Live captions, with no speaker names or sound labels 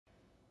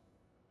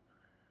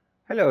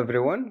Hello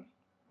everyone,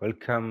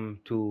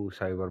 welcome to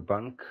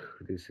Cyberpunk.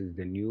 This is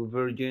the new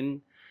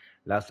version,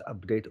 last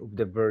update of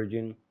the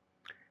version.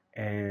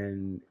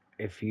 And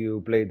if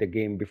you played the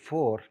game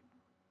before,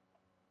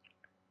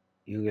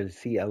 you will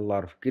see a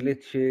lot of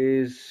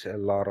glitches, a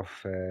lot of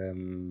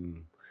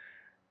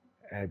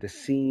the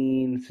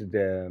scenes,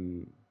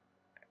 the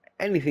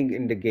anything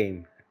in the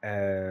game.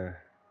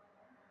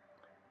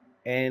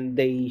 And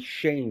they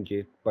change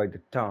it by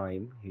the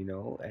time,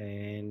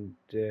 and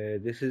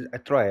this is a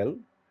trial.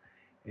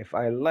 If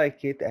I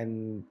like it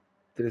and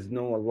there's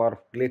no a lot of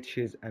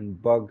glitches and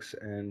bugs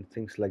and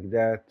things like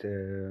that,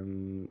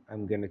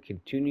 I'm gonna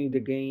continue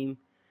the game.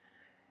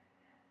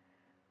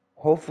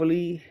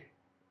 Hopefully,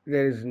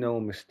 there is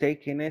no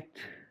mistake in it,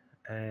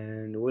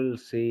 and we'll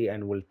see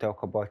and we'll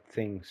talk about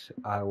things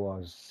I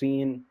was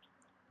seeing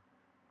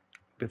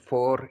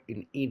before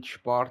in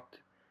each part,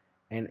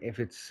 and if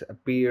it's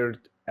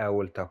appeared, I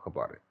will talk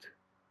about it.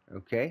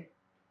 Okay,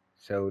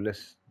 so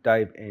let's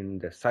dive in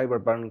the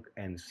cyberpunk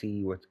and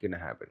see what's gonna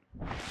happen.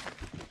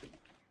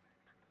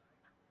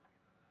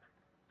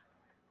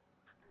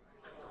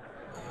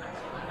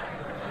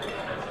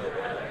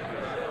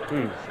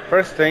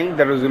 First thing,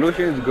 the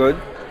resolution is good.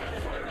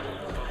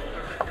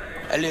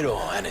 A little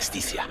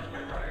anesthesia.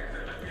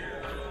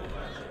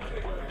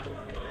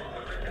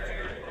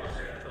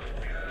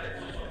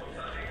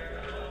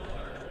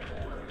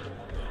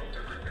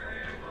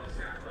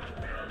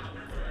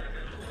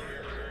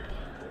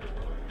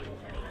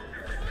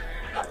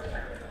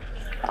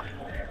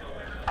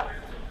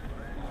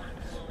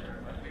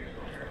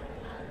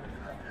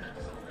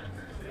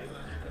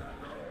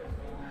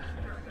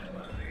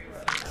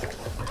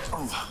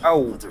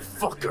 Oh,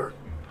 Motherfucker!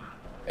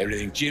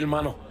 Everything chill,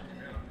 mano?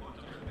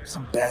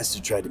 Some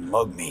bastard tried to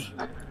mug me.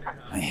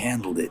 I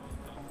handled it.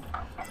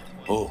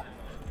 Oh,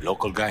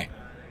 local guy.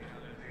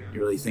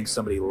 You really think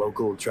somebody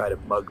local will try to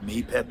mug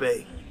me,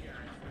 Pepe?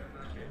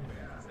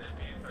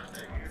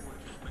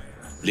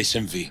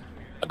 Listen, V.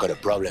 I got a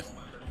problem.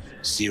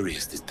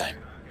 Serious this time.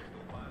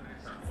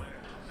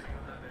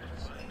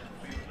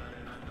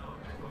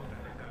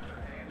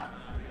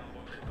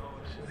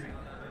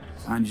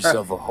 Find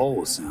yourself a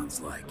hole,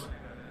 sounds like.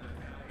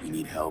 You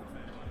need help?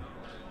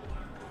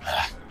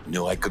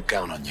 Knew I could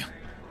count on you.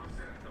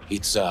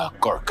 It's,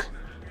 Kirk.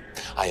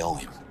 I owe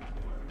him.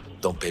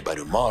 Don't pay by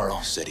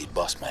tomorrow, said he'd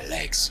bust my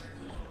legs.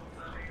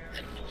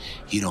 And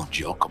he don't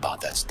joke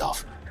about that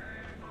stuff.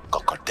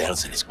 Got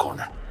cartels in his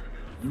corner.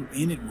 You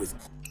in it with...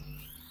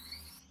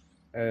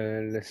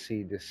 let's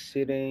see the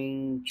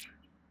sitting.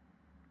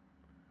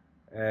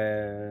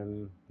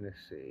 Let's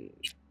see.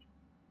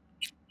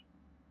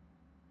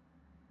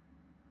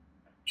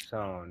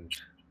 Sound.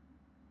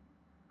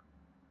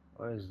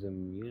 What is the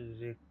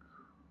music?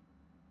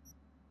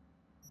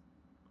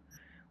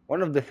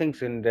 One of the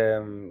things in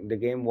the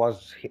game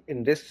was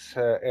in this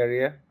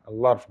area a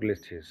lot of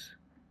glitches.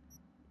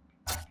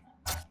 I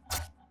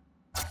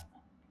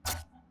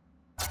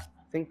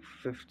think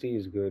 50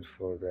 is good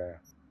for the.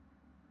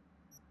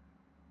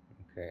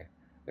 Okay,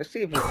 let's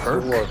see if it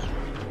works.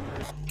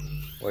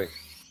 Wait,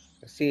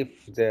 let's see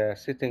if the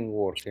sitting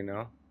work.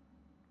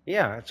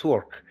 Yeah, it's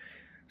work.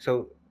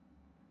 So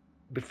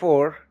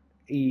before,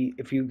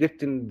 if you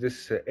get in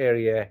this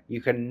area,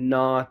 you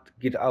cannot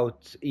get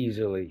out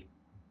easily.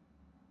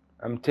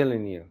 I'm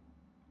telling you.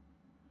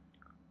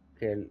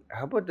 Okay,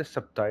 how about the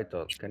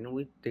subtitle? Can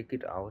we take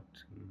it out?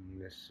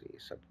 Let's see,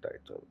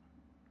 subtitle.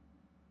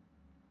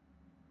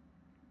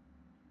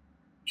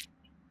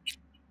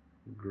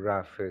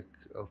 Graphic,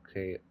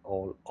 okay,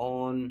 all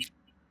on.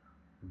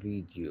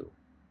 Video.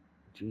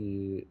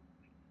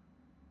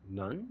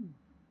 None?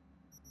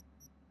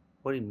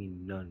 What do you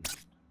mean none?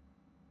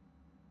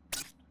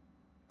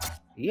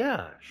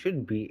 Yeah,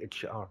 should be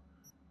HR.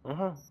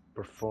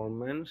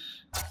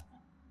 Performance.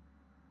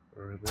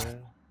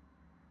 Rebel.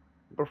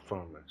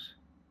 Performance.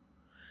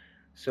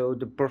 So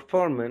the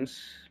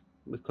performance,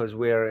 because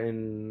we are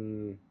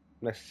in,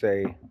 let's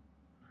say,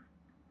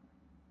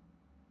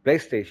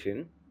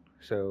 PlayStation,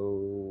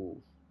 so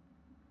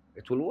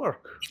it will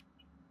work.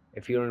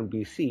 If you're on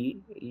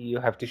PC, you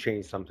have to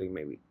change something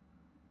maybe.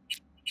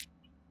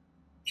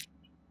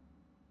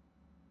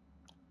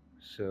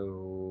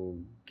 So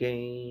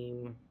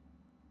game,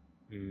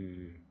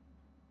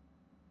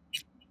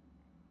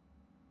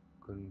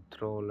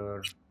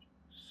 controller,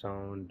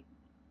 sound.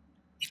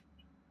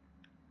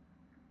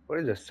 What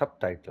is the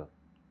subtitle?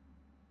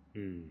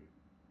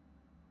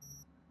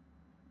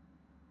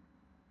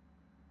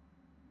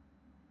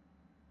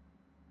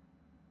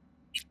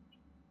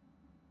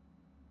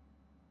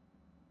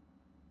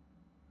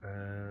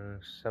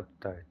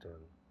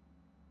 Subtitle.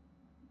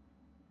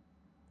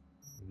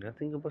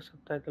 Nothing about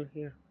subtitle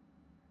here.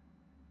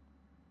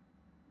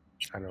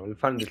 I don't know, we'll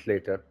find it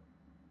later.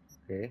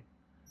 Okay.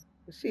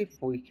 Let's see if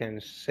we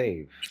can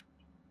save.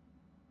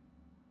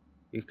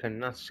 You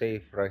cannot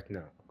save right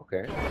now.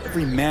 Okay.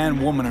 Every man,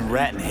 woman, and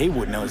rat in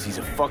Haywood knows he's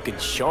a fucking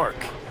shark.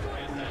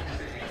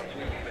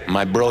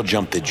 My bro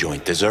jumped the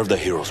joint. Deserve the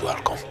hero's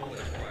welcome.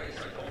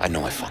 I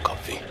know I fuck up,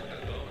 V.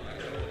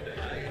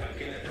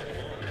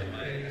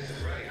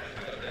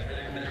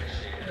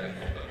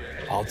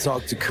 I'll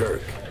talk to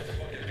Kirk,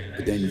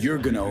 but then you're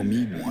gonna owe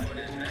me one.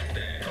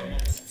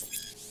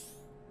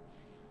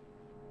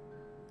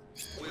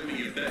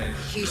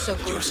 He's a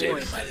good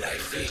boy.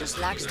 He just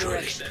lacks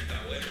direction.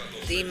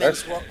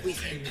 Demons walk with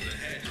him.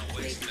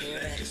 They clear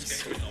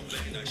ends.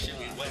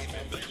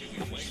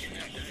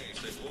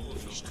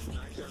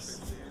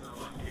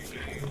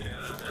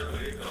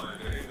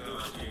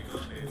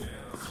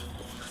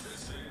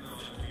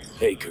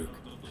 Hey, Kirk.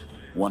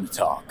 Want to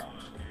talk?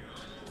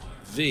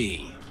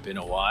 V, been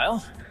a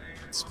while?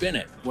 Spin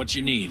it. What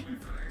you need?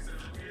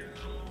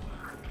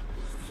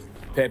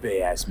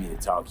 Pepe asked me to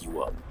talk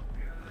you up.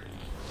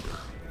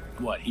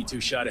 What, he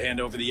too shy to hand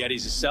over the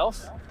Yetis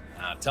himself?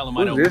 Tell him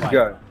I Who's don't this bite.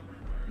 guy?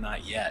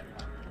 Not yet.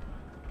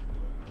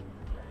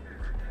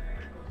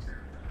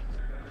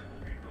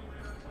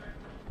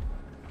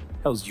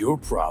 Hell's your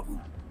problem?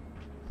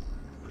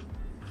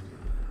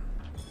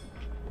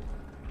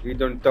 You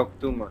don't talk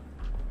too much.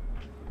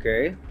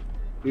 Okay.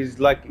 He's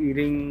like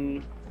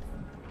eating.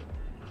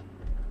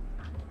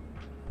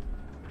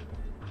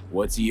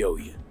 What's he owe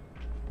you?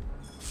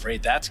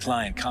 Afraid that's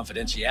client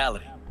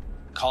confidentiality.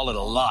 Call it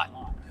a lot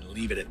and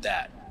leave it at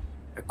that.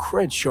 A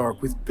cred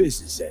shark with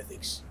business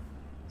ethics.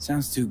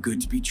 Sounds too good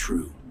to be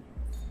true.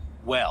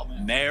 Well,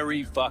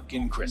 Merry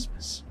fucking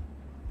Christmas.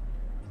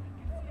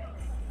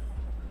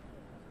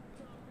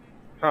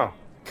 Huh.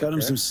 Cut him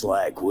Okay. some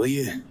slack, will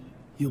you?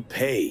 He'll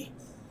pay.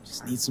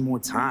 Just need some more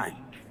time.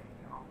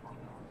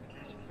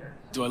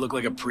 Do I look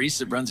like a priest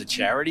that runs a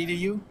charity to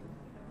you?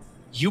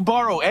 You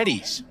borrow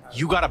Eddie's,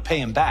 you gotta pay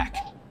him back.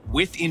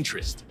 With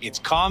interest. It's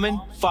common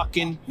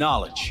fucking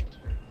knowledge.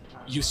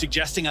 You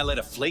suggesting I let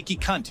a flaky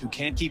cunt who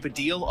can't keep a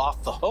deal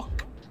off the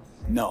hook?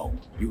 No,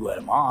 you let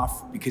him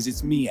off because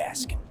it's me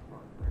asking.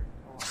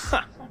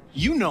 Ha!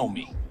 You know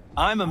me.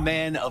 I'm a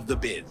man of the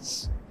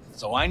biz.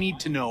 So I need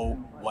to know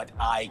what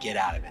I get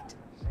out of it.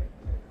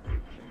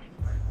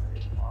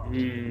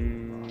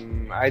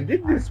 I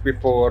did this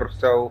before,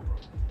 so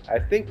I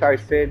think I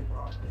said.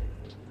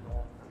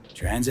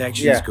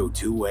 Transactions Yeah. go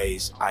two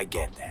ways, I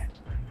get that.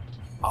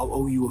 I'll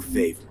owe you a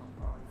favor.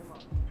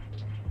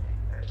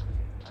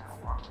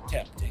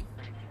 Tempting.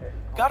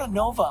 Got a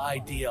Nova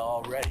idea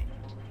already.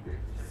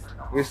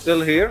 He's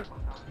still here?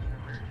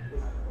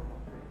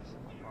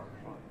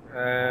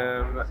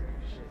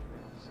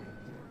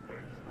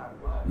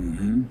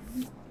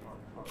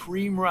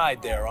 Preem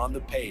ride there on the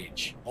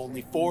page.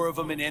 Only 4 of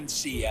them in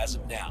NC as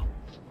of now.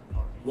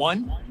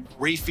 1,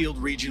 Rayfield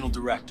Regional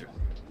Director.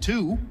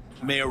 2,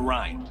 Mayor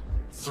Ryan.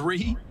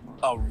 3,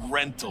 a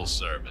rental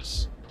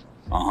service.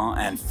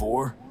 And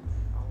 4?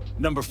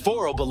 Number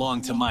 4 will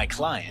belong to my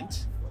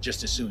client,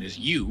 just as soon as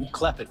you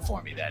clep it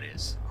for me, that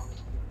is.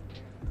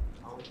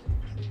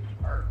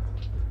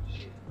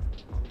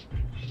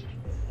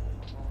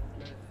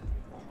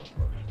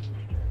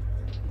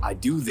 I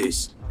do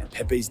this, and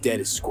Pepe's debt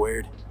is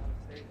squared.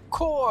 Of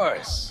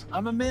course.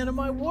 I'm a man of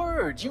my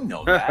word. You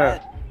know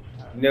that.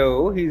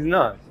 No, he's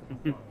not.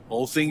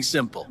 Whole thing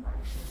simple.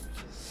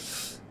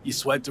 You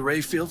swipe the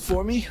Rayfield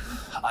for me,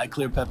 I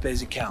clear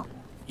Pepe's account.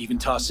 Even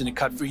toss in a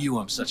cut for you,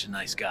 I'm such a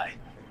nice guy.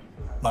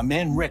 My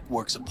man Rick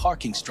works a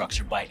parking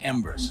structure by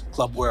Embers,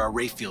 club where our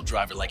Rayfield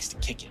driver likes to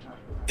kick it.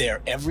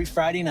 There every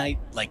Friday night,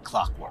 like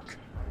clockwork.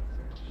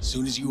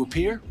 Soon as you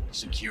appear,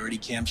 security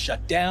cam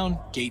shut down,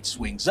 gate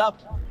swings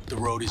up, the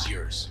road is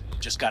yours.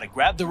 Just gotta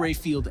grab the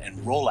Rayfield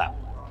and roll out.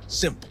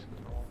 Simple.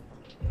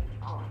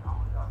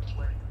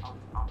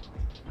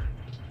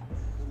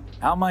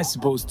 How am I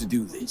supposed to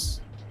do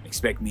this?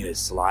 Expect me to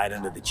slide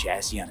under the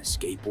chassis on a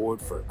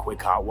skateboard for a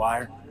quick hot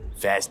wire?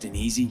 Fast and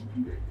easy?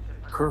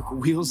 Kirk,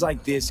 wheels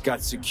like this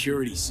got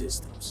security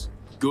systems.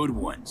 Good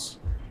ones.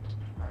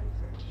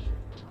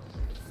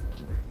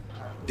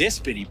 This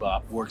bitty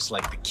bop works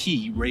like the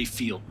key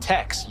Rayfield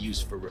techs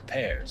use for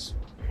repairs.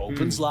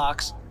 Opens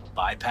locks,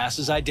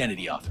 bypasses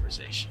identity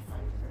authorization.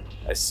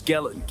 A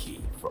skeleton key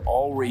for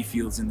all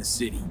Rayfields in the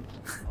city.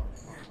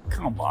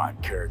 Come on,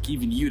 Kirk,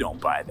 even you don't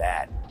buy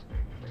that.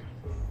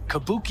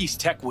 Kabuki's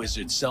tech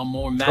wizards sell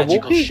more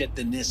magical Kabuki? shit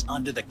than this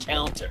under the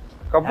counter.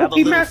 Kabuki Have a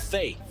little man?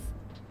 faith.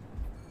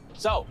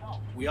 So,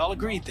 we all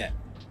agreed then.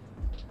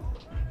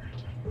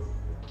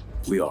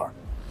 We are.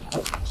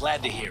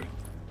 Glad to hear it.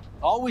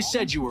 Always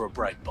said you were a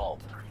bright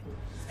bulb.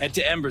 Head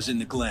to Embers in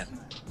the Glen.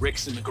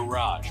 Rick's in the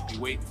garage. Be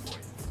waiting for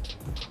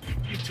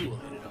you. You two will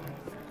hit it up.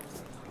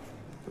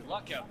 Good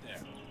luck out there.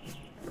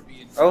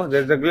 Be in Oh,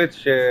 there's a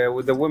glitch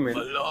with the women.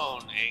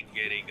 Malone ain't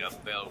getting a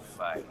bell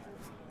fight.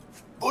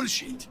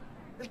 Bullshit.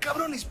 El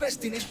cabrón is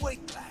best in his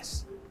weight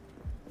class.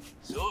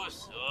 So,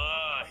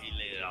 he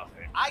laid it off.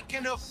 I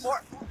can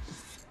afford.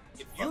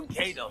 If you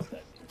pay those,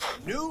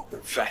 New.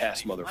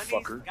 Fat-ass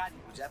motherfucker.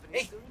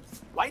 Hey,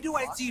 why do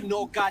I see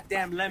no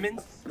goddamn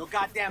lemons? No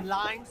goddamn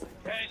limes?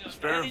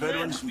 Spare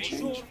veterans some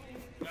change.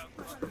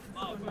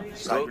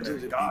 Go to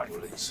the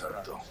people in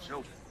Santo.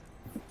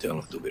 Tell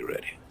them to be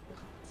ready.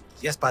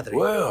 Yes, padre.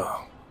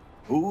 Well,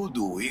 who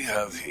do we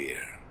have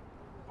here?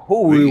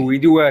 Who will we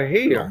do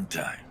here? Long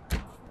time.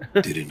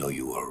 Didn't know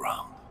you were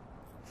around.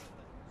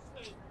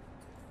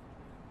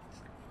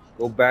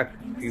 Go back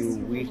a few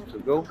weeks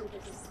ago.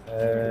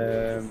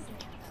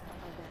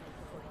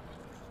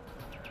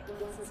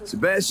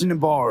 Sebastian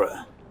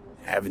Ibarra.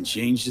 Haven't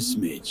changed a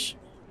smidge.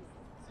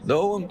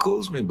 No one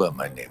calls me by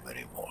my name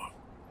anymore.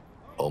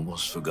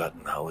 Almost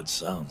forgotten how it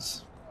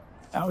sounds.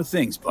 How are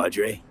things,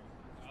 Padre?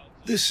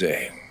 The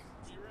same.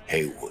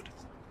 Haywood.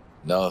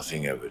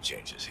 Nothing ever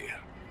changes here.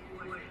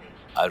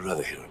 I'd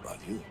rather hear about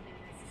you.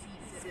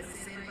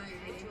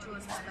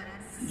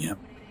 Yep.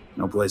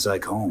 No place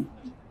like home.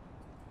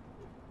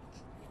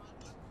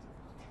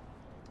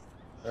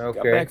 Okay.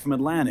 Got back from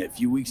Atlanta a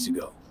few weeks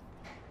ago.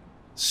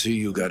 See,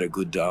 you got a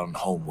good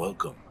down-home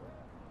welcome.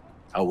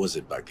 How was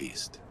it back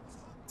east?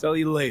 Tell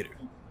you later.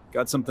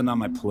 Got something on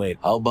my plate.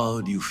 How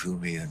about you fill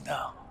me in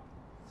now?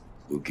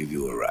 We'll give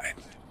you a ride.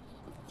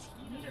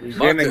 You Marcus,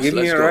 gonna give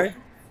me let's a go. ride?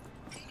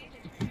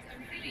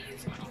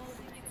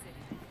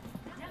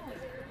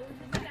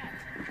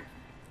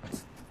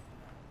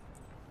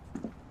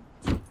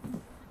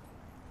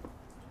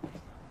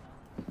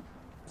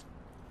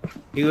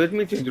 You want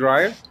me to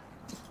drive?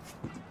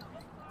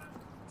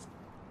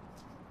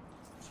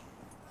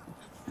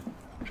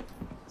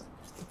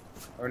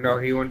 Or no,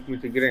 he wants me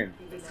to get in.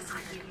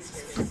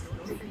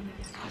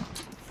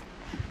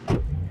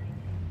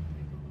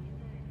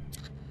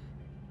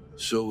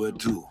 So where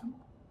to?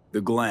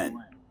 The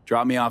Glen.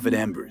 Drop me off at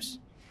Embers.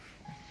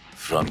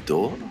 Front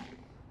door?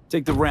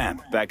 Take the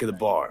ramp, back of the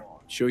bar.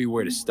 Show you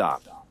where to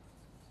stop.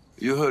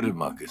 You heard it,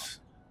 Marcus.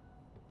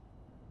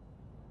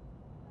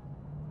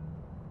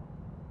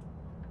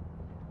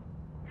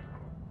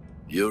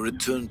 Your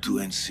return to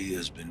NC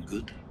has been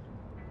good?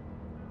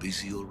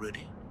 Busy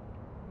already?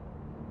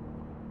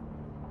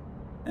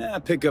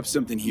 Pick up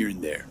something here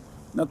and there.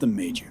 Nothing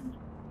major.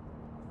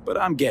 But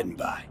I'm getting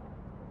by.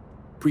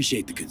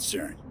 Appreciate the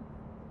concern.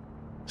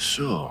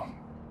 So,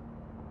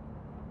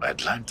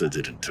 Atlanta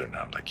didn't turn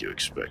out like you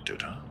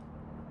expected, huh?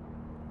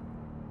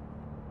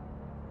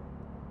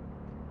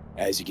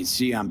 As you can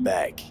see, I'm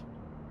back. If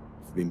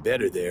it'd been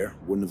better there,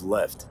 wouldn't have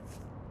left.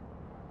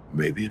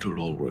 Maybe it'll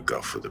all work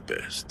out for the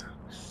best.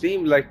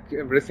 Seems like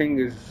everything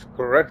is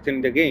correct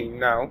in the game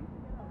now.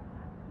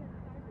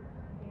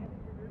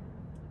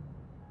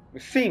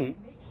 Seem.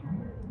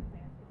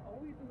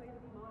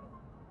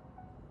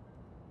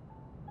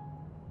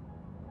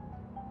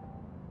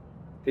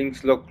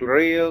 Things look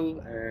real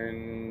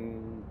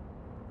and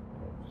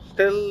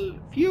still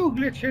few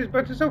glitches,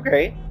 but it's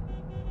okay.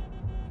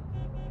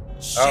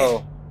 Shit.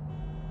 Oh.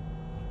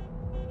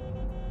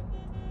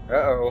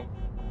 Uh-oh.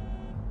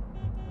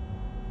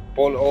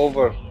 Pull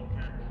over.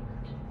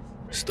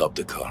 Stop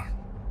the car.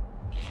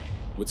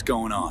 What's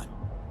going on?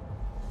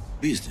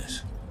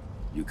 Business.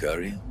 You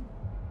carry?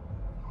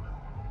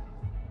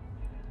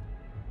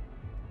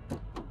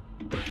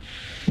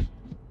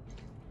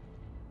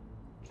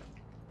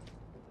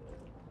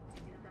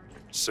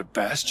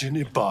 Sebastian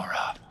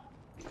Ibarra.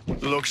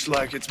 Looks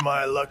like it's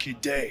my lucky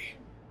day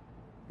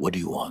What do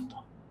you want?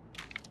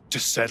 to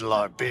settle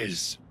our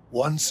biz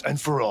once and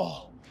for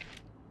all.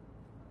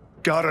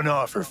 Got an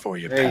offer for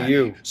you, Hey, Patty,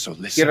 you. so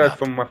listen Get out up.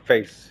 from my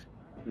face.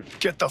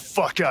 Get the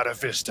fuck out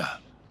of Vista.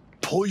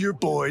 Pull your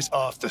boys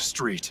off the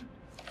street.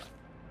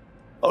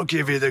 I'll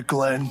give you the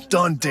Glen.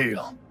 Done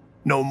deal.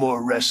 No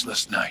more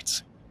restless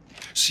nights.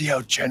 See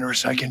how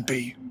generous I can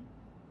be?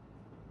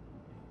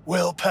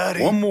 Well,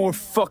 Patty, One more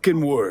fucking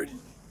word.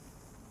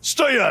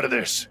 stay out of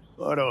this.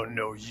 I don't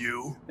know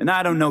you. And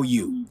I don't know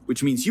you,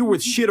 which means you're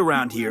worth shit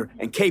around here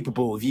and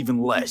capable of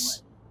even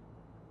less.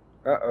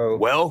 Uh-oh.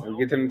 Well, I'm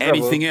getting in trouble.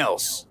 anything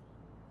else?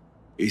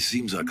 It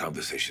seems our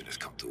conversation has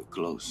come to a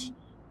close.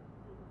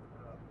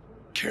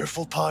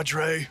 Careful,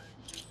 Padre.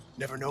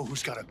 Never know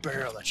who's got a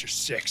barrel at your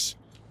six.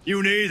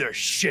 You neither,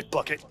 shit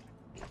bucket.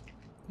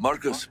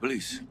 Marcus,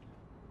 please.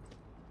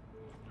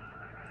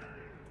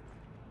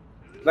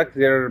 Like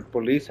they're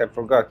police, I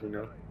forgot, you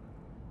know.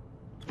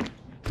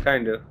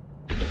 Kinda.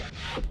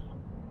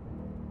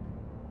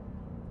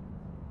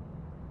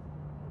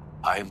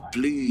 I am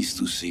pleased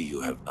to see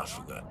you have not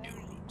forgotten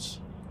your roots.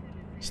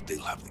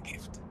 Still have the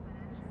gift.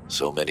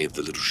 So many of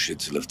the little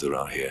shits left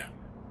around here.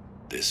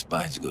 Their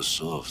spines go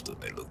soft when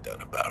they look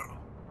down a barrel.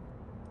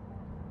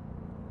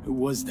 Who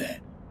was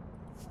that?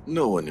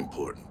 No one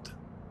important.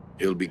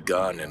 He'll be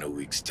gone in a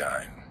week's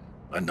time.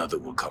 Another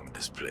will come in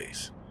his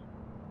place.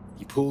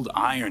 He pulled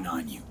iron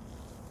on you.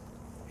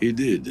 He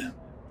did.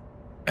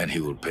 And he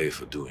will pay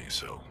for doing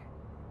so.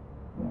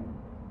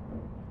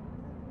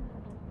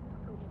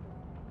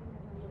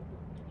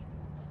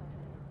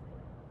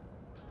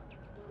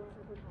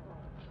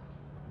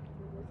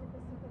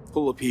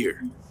 Pull up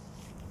here.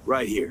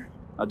 Right here.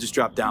 I'll just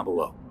drop down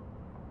below.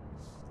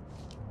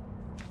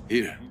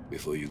 Here,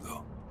 before you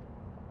go.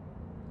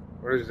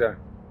 Where is that?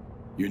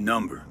 Your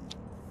number.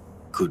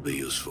 Could be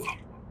useful.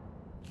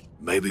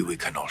 Maybe we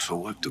can also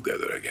work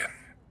together again.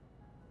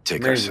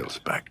 Take Maybe. ourselves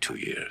back 2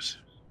 years.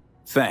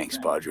 Thanks,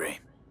 Padre.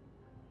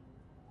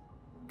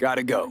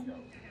 Gotta go.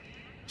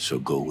 So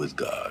go with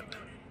God.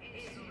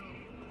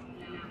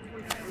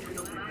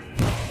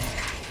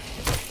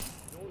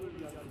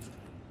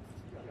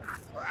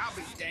 I'll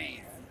be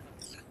damned.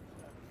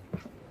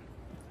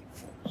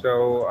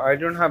 So I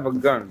don't have a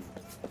gun.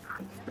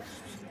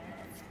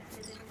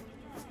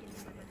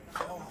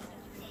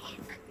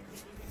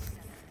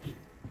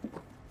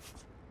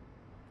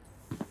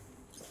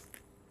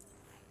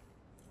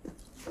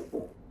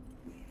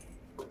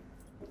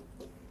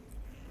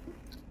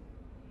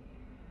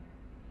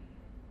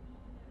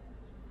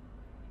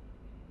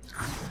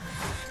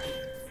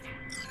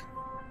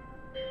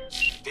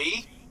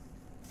 D?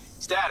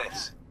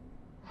 Status.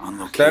 On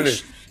That location.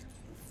 is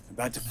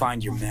About to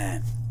find your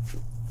man.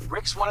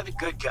 Rick's one of the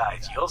good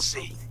guys, you'll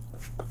see.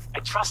 I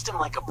trust him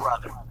like a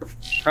brother.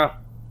 huh.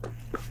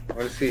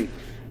 Let's see.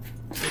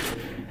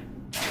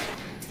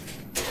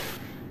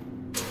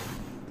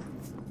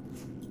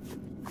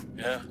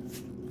 Yeah?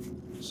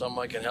 Something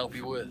I can help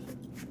you with.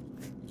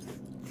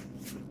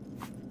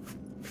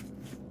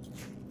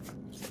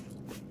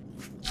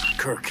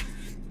 Kirk,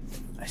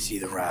 I see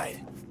the ride.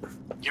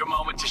 Your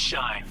moment to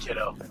shine,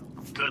 kiddo.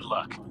 Good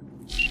luck.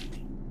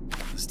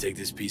 Let's take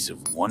this piece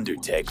of wonder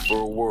tech for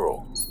a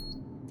whirl.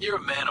 You're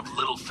a man of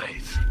little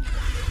faith.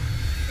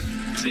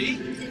 See?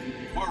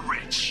 We're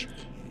rich.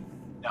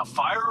 Now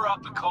fire her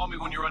up and call me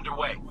when you're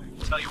underway.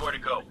 I'll tell you where to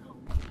go.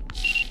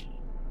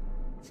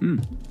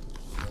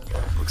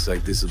 Looks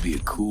like this will be a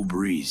cool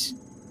breeze.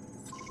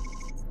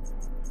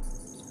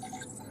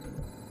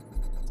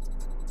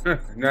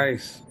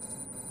 Nice.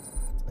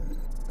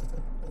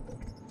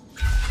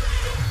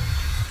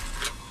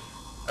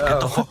 Get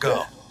the fuck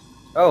out.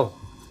 Oh,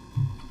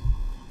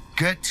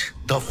 Get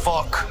the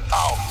fuck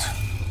out.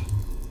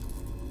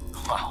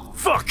 Oh,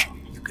 fuck!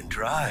 You can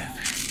drive.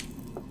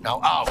 Now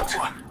out.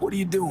 What are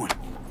you doing?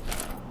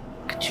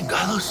 Que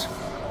chingados?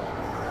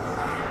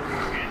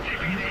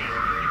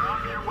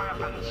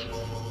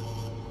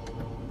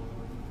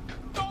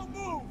 Don't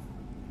move!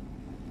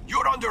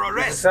 You're under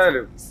arrest!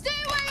 asylum. Stay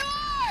where you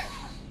are!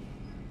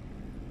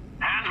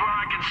 Hands where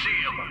I can see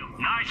him.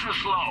 Nice and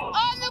slow.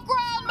 On the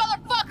ground,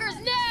 motherfuckers,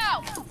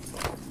 now!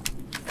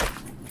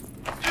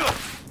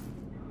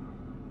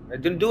 I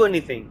didn't do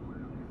anything.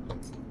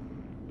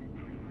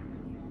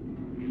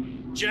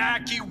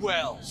 Jackie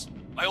Wells,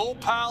 my old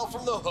pal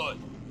from the hood.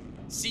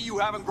 See you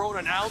haven't grown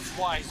an ounce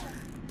wiser.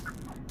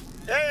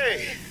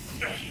 Hey!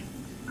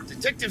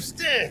 Detective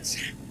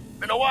Stintz.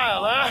 Been a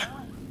while, huh?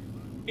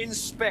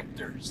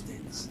 Inspector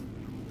Stintz.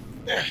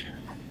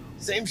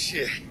 Same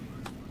shit.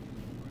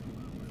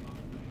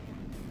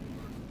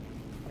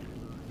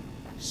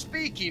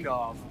 Speaking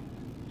of,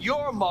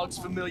 your mug's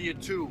familiar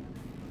too.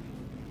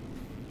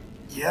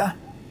 Yeah?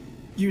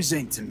 Yours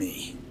ain't to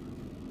me.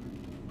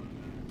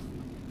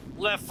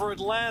 Left for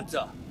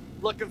Atlanta,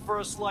 looking for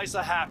a slice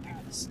of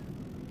happiness.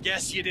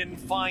 Guess you didn't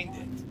find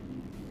it.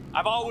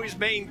 I've always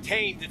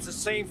maintained it's the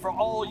same for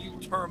all you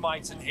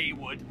termites in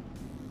Haywood.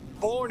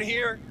 Born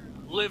here,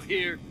 live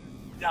here,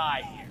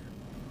 die here.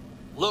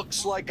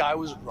 Looks like I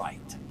was right.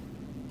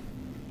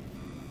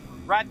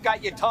 Rat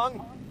got your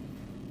tongue?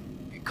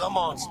 Come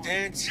on,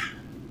 Stintz.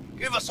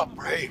 Give us a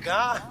break,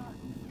 huh?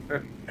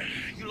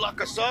 You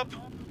lock us up,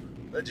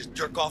 let's just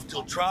jerk off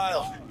till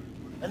trial.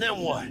 And then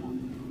what?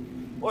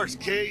 Worst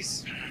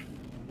case,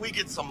 we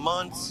get some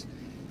months.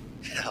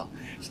 Hell,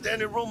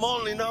 standing room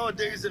only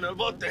nowadays in El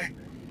Bote.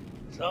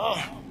 So,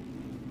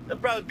 they'll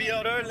probably be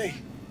out early.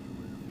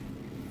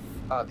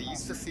 Are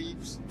these the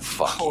thieves?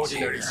 Fuck.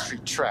 Ordinary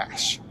street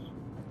trash.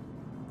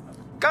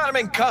 Got him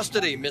in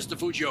custody, Mr.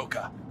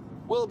 Fujioka.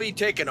 We'll be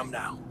taking him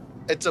now.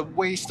 It's a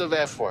waste of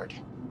effort.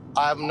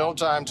 I have no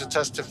time to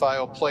testify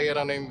or play it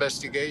on an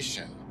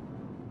investigation.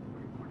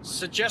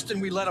 Suggesting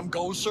we let him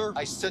go, sir?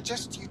 I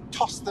suggest you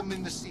toss them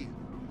in the sea.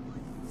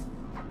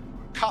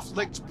 Cuff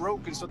leg's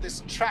broken so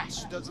this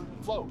trash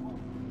doesn't float.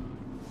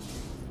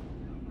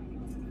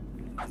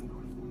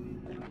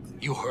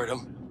 You heard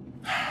him.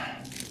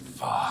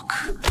 Fuck.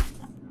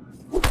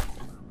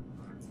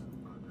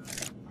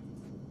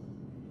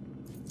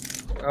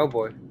 Oh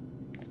boy.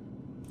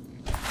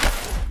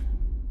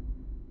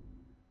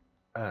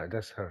 Ah,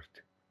 that's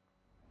hurt.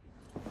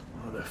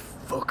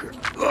 Motherfucker.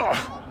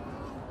 Ugh.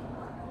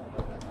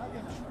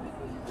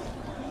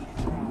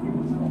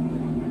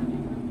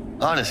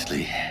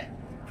 Honestly,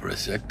 for a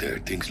sec there,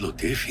 things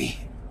looked iffy.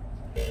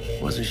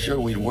 Wasn't sure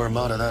we'd worm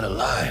out of that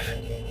alive.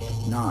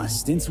 Nah,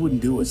 Stintz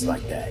wouldn't do us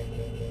like that.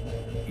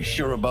 You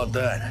sure about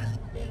that?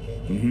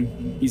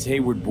 Mm-hmm. He's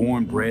Hayward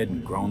born, bred,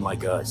 and grown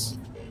like us.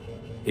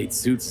 Hates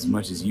suits as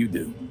much as you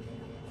do.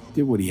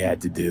 Did what he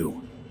had to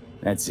do.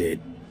 That's it.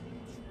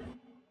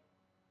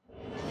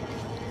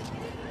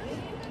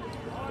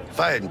 If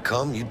I hadn't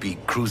come, you'd be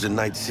cruising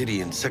Night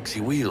City in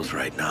sexy wheels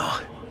right now.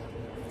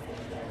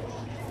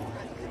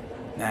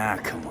 Nah,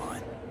 come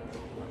on.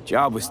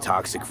 Job was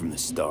toxic from the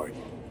start.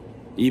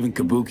 Even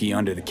Kabuki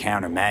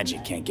under-the-counter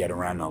magic can't get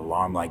around an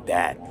alarm like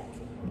that.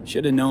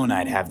 Should've known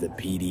I'd have the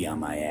PD on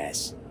my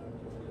ass.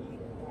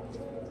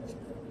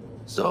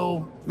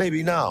 So,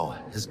 maybe now,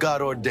 as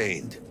God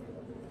ordained.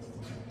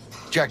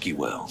 Jackie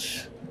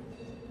Wells.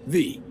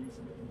 V.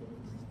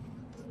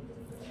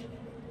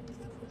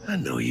 I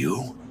know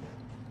you.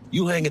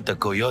 You hang at the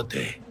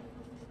Coyote.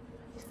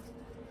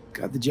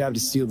 Got the job to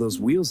steal those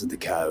wheels at the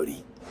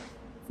Coyote.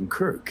 From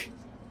Kirk.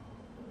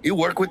 You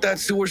work with that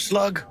sewer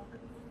slug?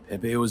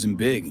 Pepe wasn't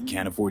big and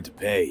can't afford to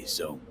pay,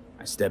 so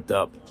I stepped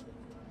up.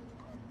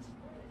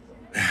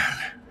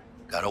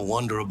 Gotta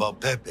wonder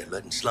about Pepe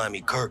letting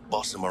slimy Kirk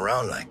boss him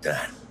around like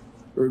that.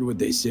 Heard what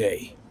they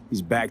say.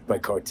 He's backed by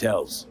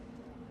cartels.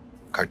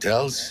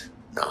 Cartels?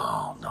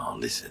 No,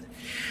 listen.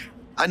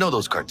 I know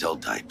those cartel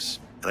types,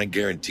 and I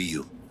guarantee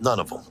you, none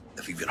of them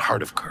have even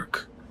heard of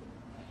Kirk.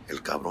 El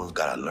Cabron's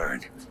gotta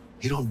learn.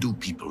 He don't do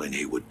people in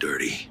Haywood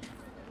dirty.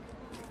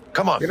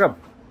 Come on. Get up.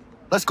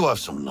 Let's go have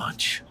some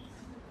lunch.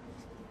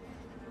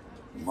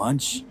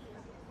 Lunch?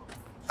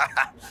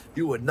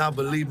 You would not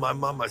believe my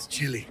mama's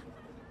chili.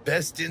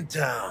 Best in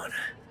town.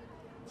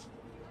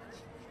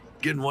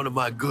 Getting one of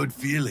my good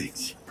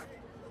feelings.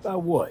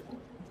 About what?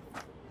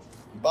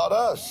 About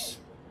us.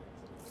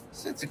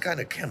 Sense a kind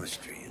of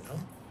chemistry, you know?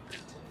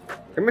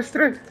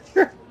 Chemistry?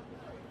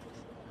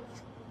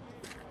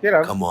 Get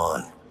up. Come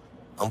on.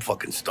 I'm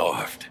fucking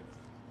starved.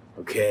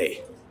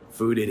 Okay,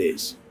 food it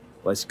is.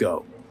 Let's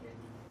go.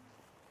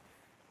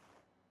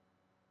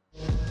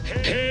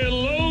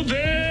 Hello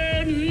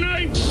there,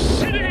 Night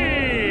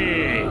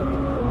City!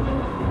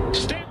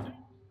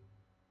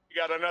 We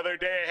got another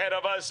day ahead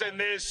of us in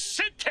this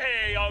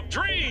city of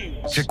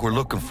dreams! Chick we're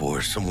looking for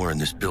is somewhere in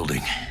this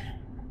building.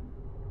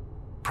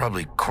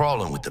 Probably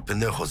crawling with the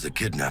pendejos that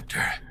kidnapped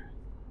her.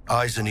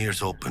 Eyes and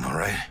ears open, all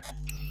right?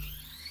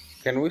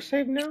 Can we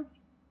save now?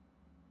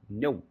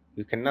 No,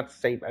 you cannot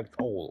save at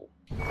all.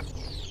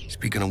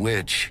 Speaking of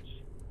which,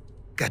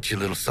 got you a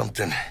little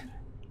something.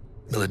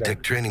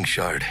 Militech training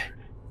shard.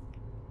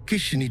 In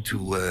case you need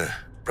to,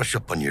 brush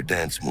up on your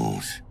dance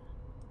moves.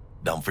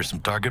 Down for some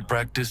target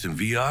practice in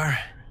VR?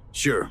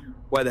 Sure,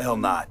 why the hell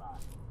not?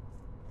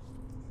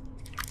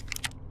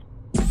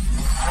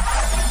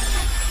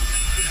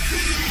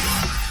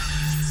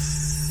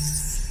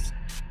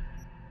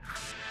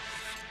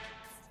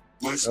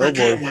 Let's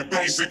begin with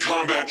basic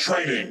combat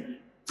training.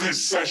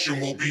 This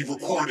session will be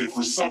recorded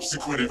for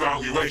subsequent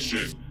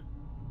evaluation.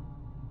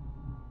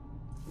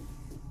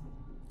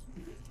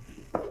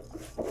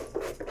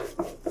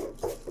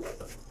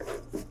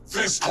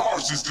 This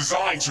course is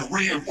designed to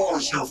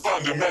reinforce your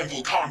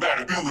fundamental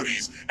combat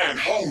abilities and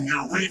hone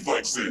your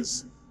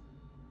reflexes.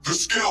 The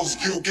skills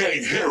you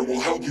gain here will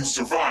help you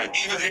survive,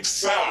 even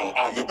excel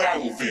on the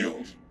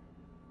battlefield.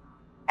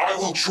 I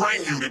will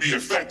train you to be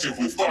effective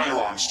with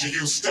firearms, to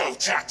use stealth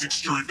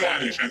tactics to your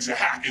advantage, and to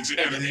hack into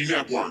enemy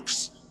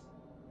networks.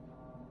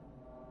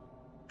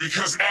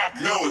 Because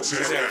act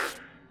military.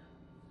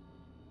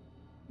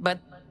 But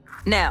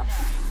now,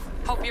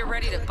 hope you're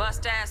ready to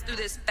bust ass through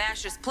this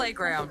fascist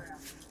playground.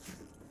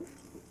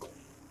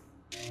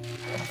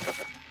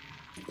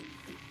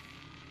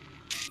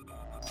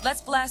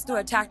 Let's blast through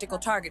a tactical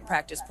target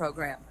practice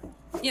program.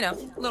 You know,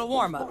 a little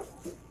warm-up.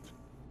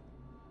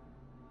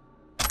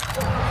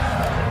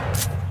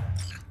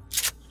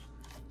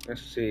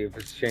 Let's see if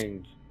it's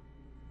changed.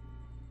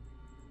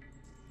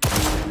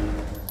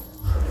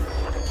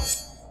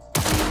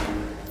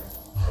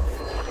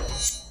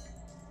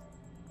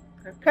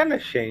 Kind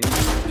of changed.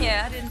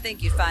 Yeah, I didn't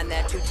think you'd find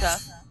that too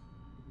tough.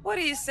 What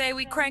do you say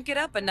we crank it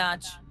up a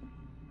notch?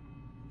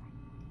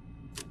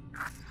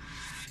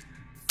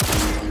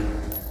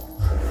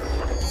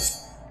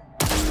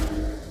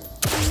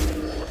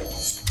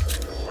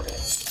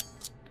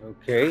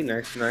 Okay,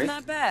 nice.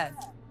 Not bad.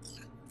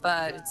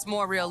 But it's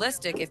more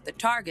realistic if the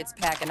target's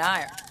packing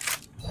iron.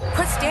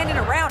 Quit standing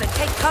around and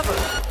take cover.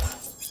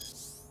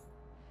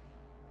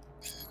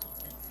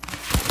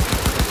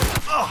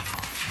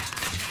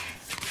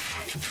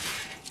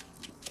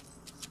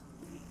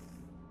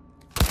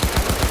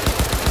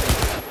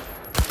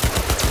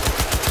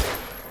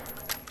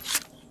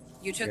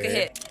 You took a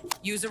hit.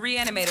 Use a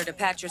reanimator to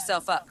patch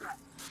yourself up.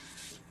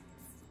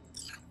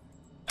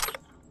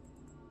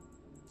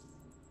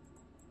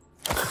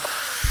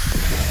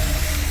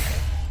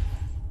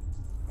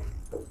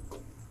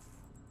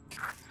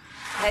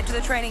 Head to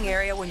the training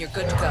area when you're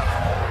good to go.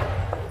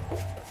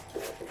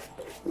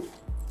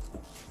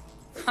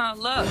 Oh,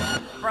 look.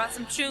 Brought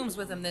some chooms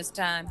with him this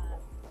time.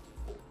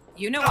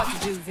 You know what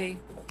to do, V.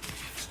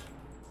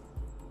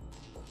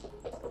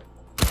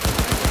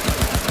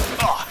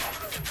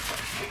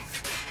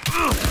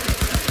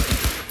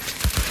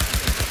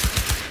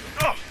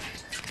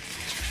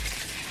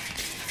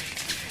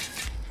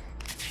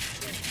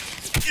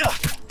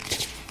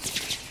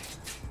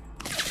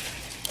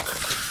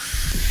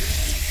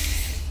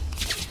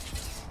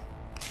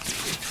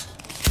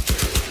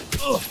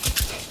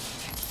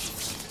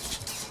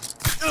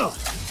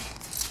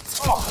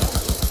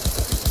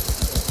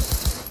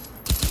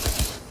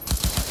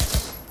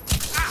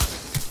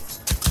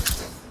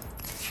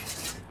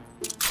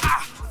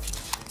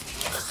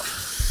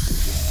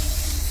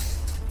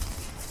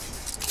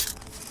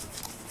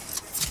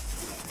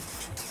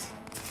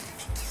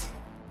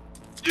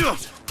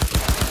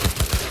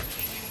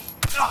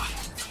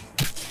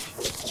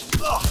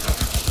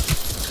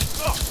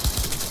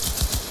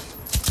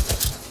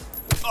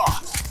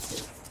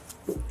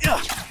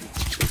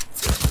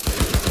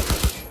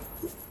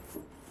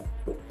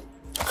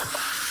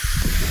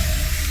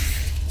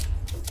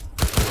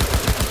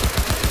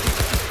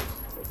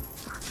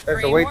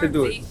 That's the Great way to work,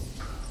 do it. V.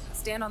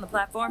 Stand on the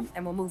platform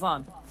and we'll move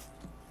on.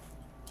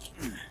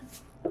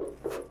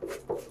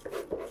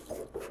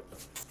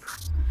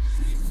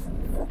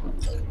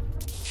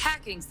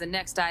 Hacking's the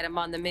next item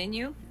on the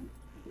menu.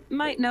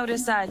 Might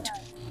notice I...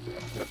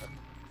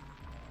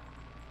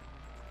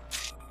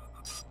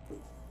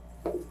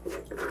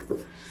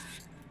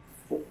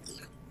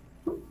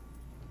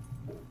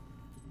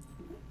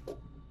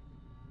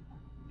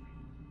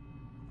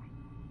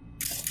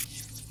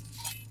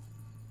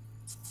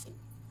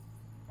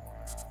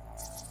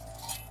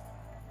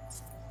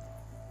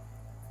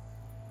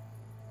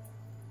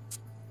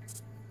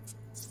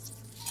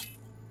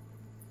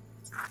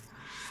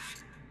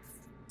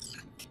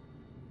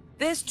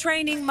 This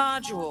training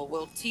module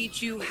will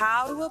teach you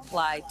how to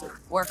apply to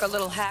work a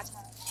little hack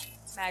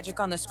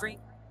magic on the screen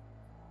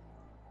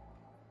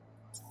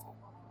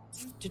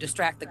to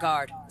distract the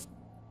guard.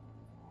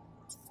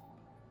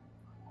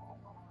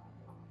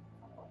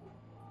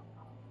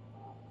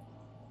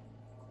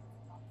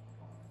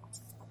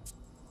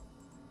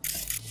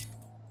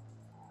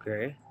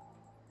 Okay.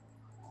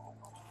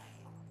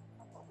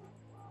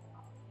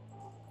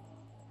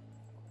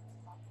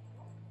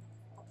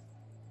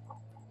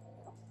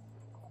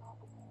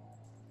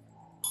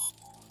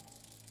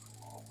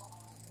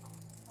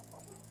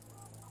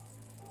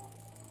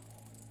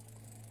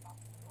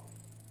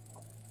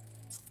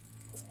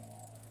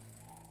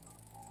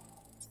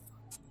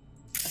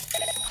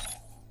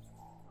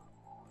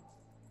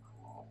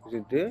 Is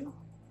it dead?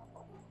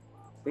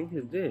 I think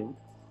it's dead.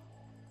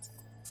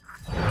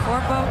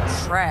 Corpo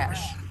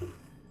trash.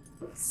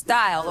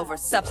 Style over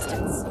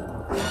substance.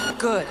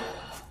 Good.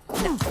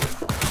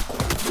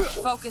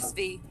 Focus,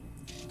 V.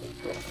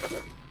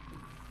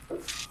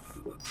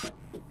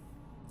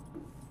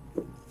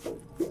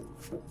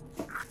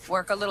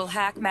 Work a little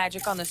hack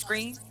magic on the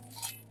screen.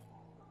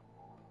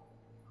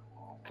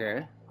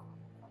 Okay.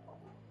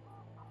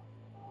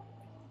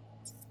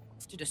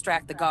 To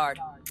distract the guard.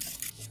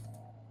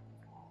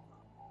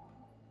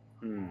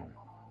 Hmm.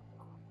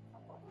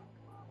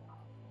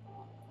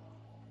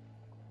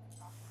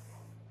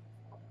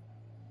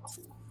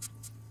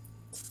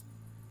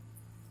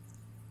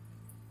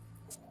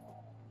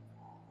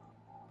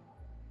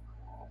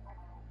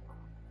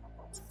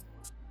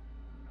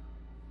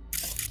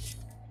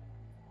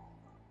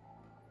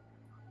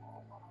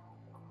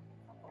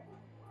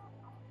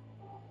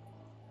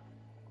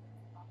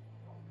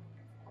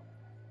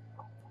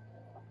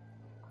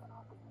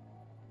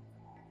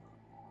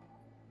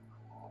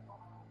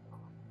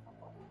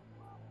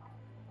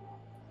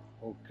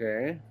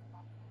 Okay.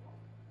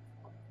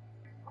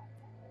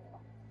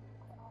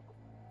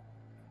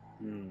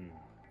 Hmm.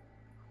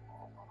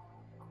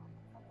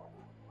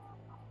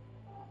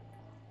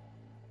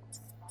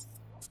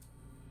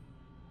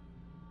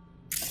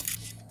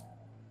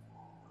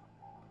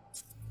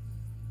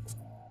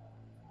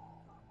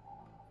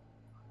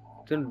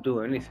 Didn't do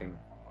anything.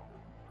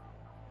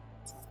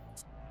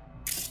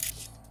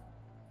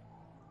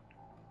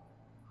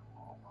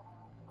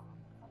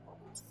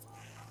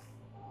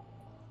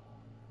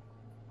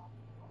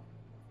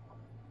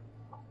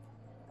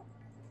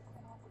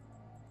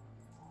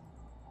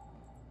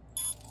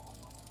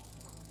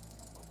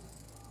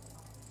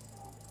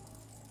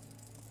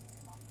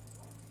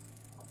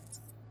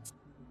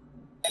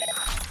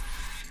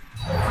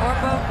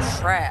 Corpo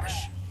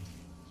trash.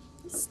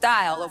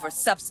 Style over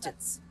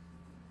substance.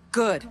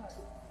 Good.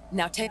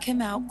 Now take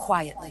him out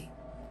quietly.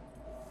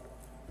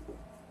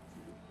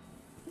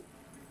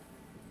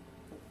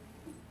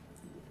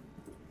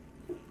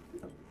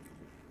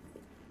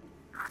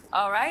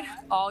 All right,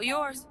 all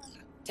yours.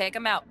 Take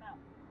him out.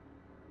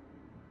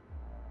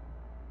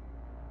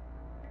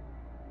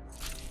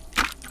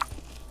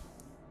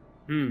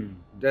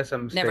 That's a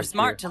mistake. Never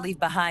smart here. to leave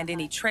behind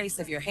any trace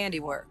of your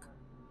handiwork.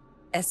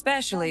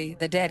 Especially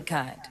the dead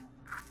kind.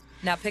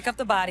 Now pick up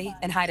the body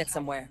and hide it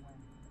somewhere.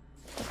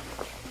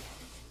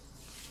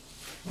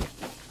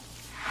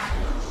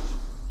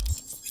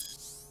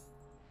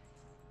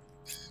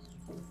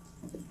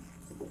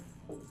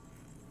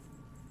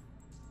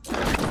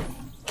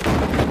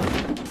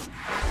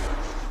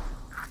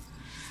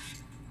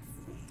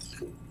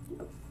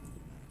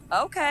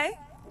 Okay.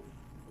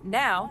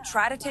 Now,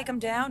 try to take him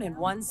down in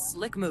one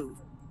slick move.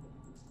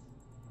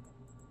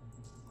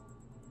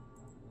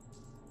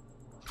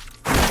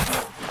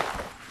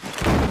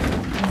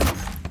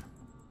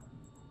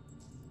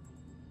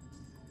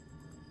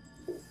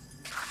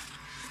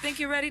 Think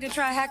you're ready to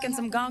try hacking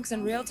some gonks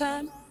in real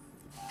time?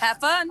 Have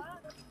fun!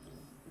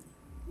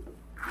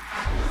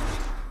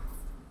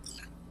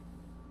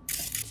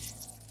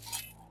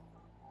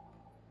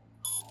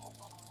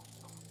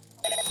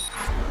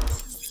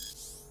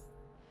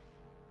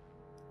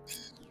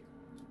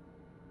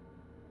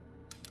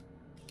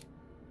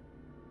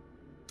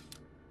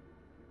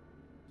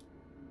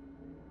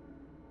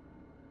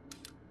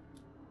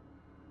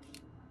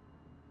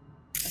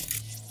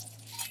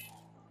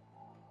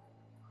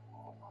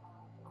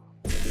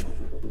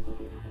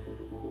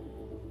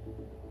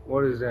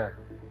 What is that?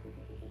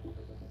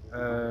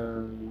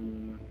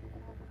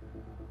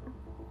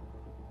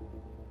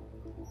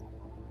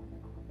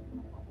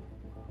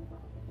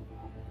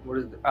 What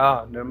is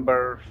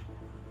number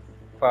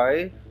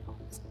 5?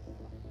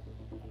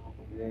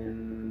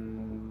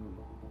 Then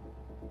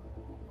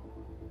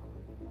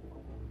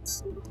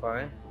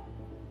 5.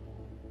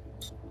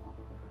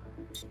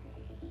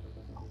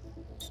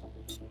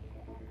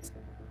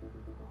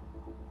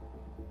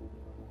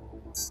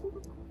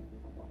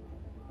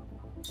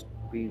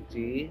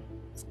 BG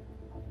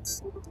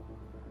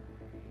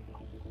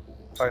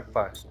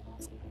 55.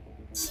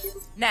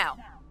 Now,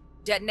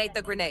 detonate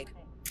the grenade.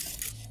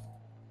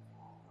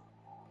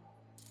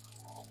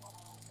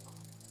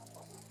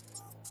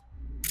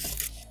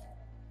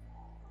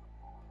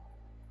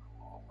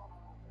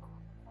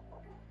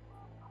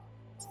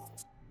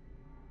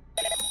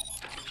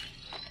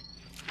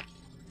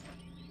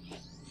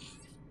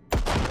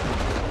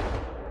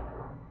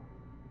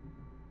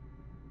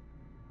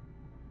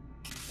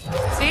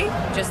 See?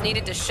 Just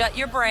needed to shut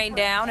your brain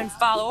down and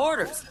follow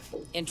orders.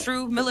 In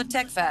true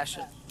Militech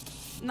fashion.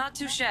 Not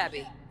too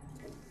shabby.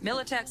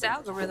 Militech's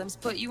algorithms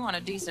put you on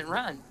a decent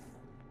run.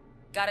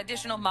 Got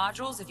additional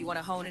modules if you want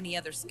to hone any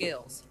other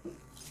skills.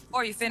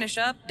 Or you finish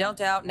up,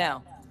 Delta out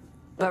now.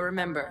 But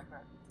remember,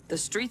 the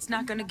street's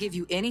not gonna give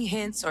you any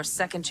hints or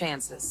second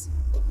chances.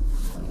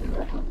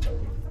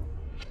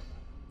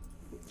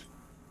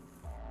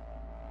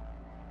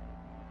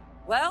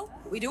 Well,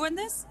 we doing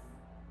this?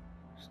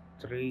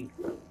 3.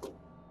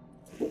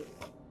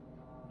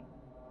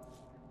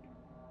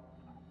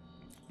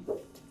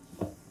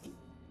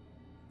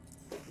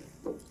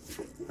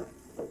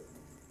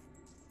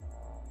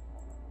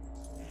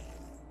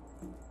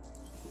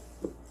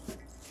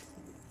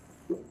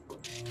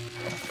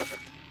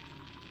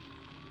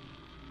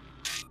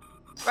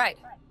 Right.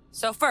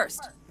 So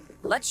first,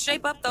 let's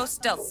shape up those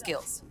stealth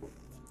skills.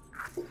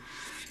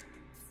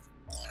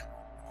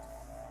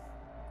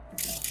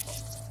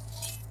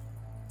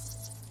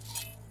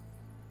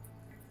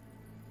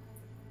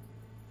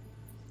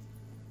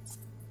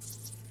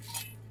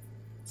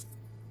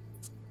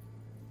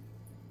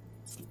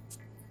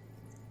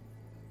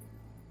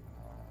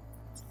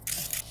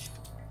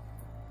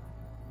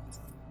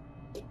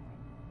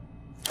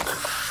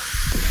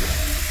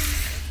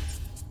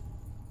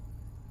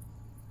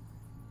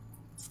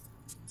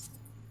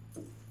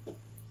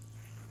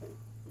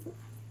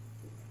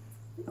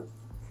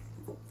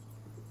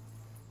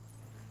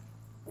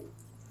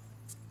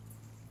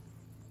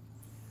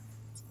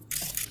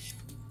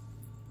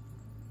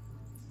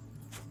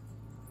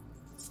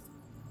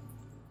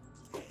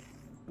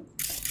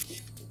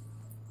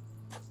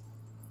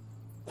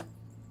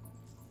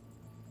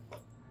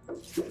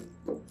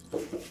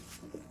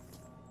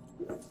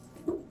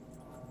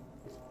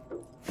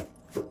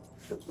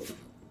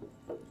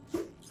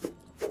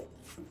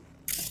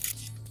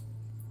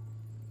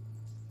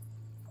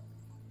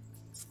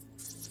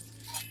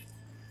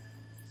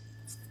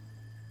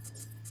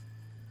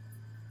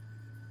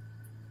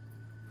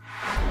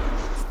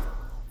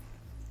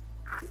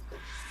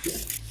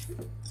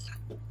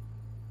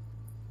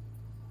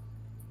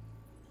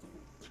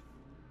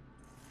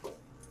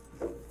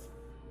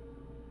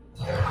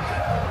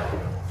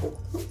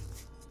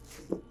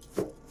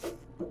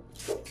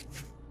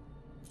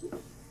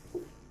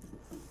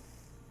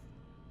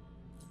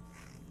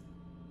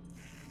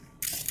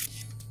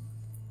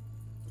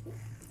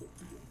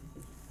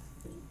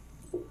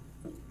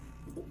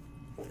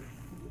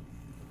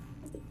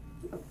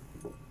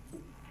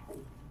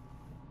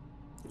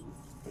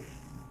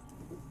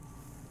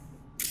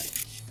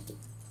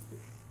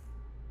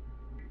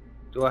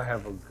 Do I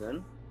have a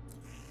gun?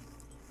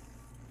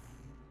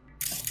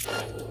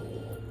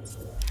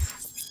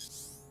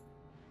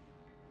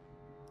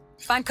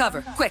 Find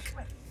cover, quick.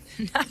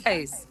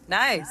 Nice,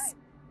 nice.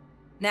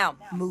 Now,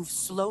 move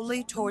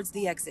slowly towards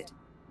the exit.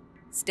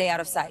 Stay out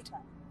of sight.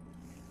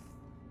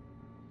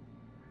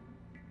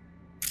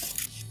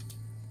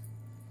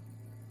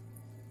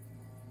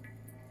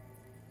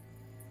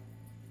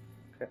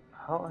 Okay,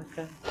 how I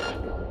can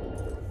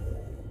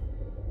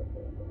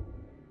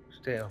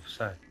stay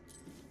offside?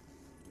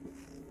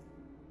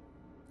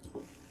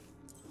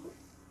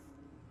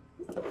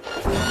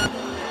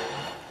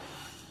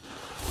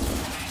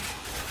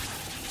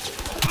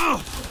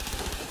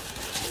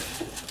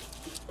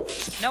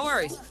 No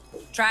worries.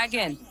 Try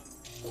again.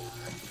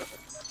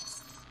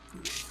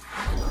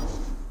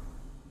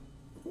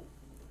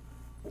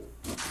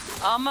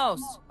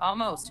 Almost,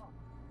 almost.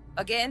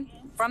 Again,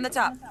 from the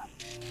top.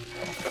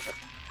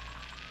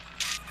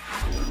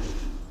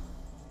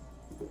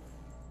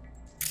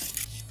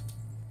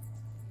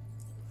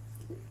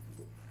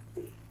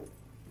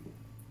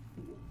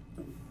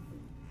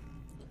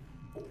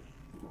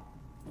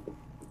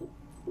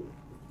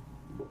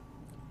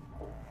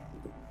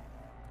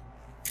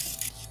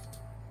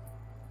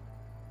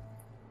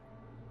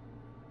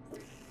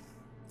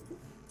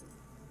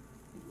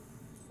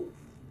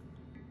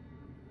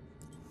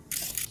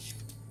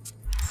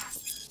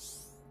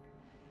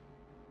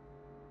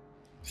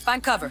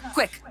 Find cover,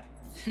 quick.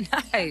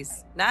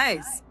 Nice,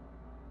 nice.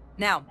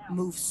 Now,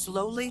 move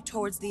slowly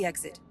towards the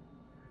exit.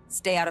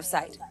 Stay out of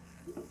sight.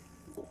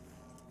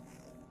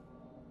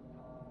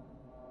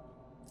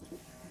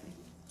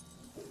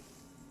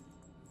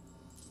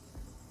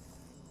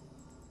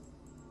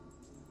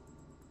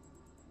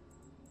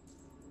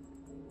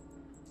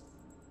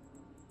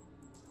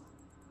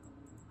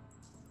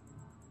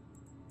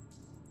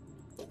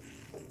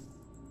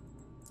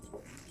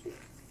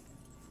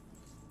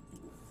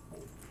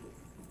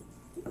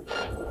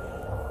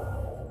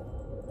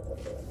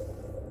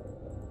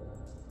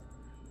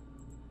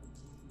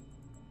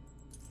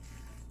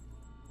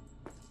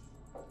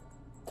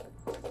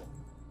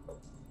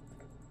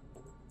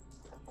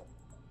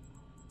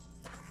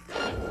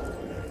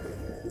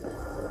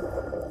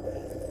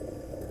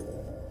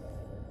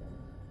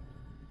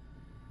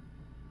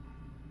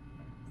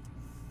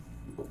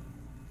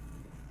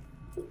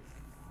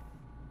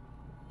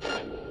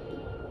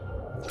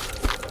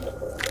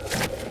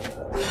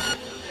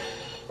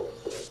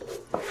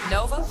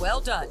 Well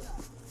done.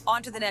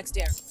 On to the next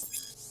area.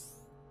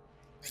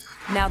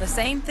 Now the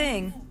same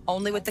thing,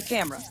 only with the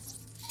camera.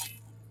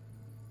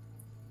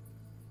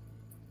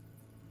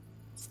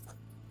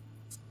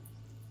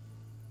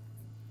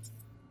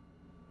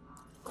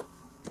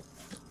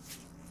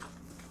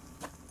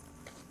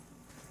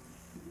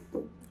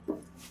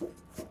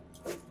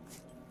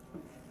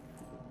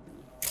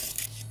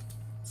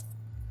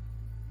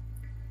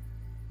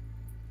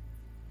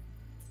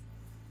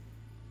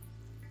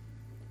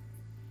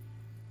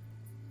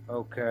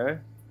 Okay.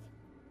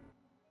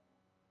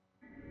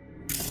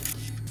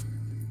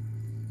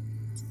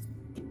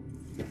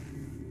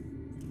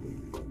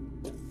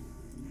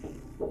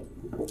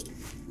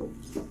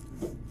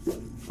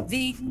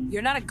 V,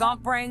 you're not a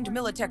gonk-brained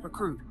Militech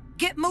recruit.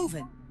 Get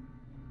moving.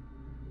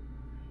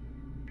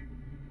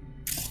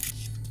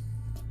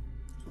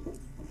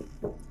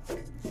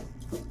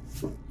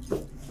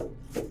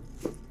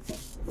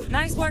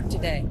 Nice work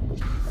today.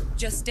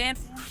 Just stand.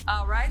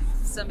 All right,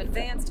 some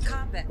advanced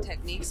combat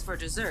techniques for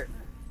dessert.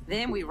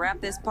 Then we wrap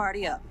this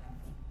party up.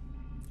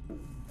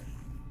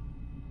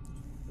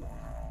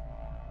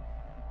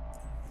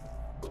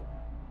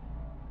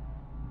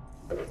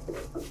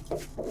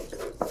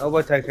 How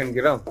about I can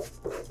get out?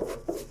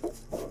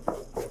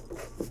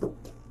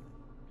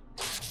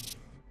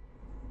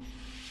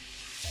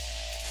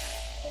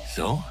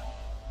 So?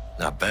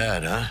 Not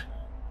bad, huh?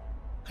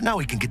 Now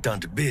we can get down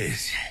to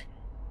biz.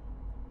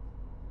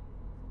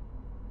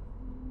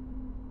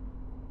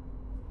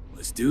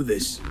 Let's do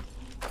this.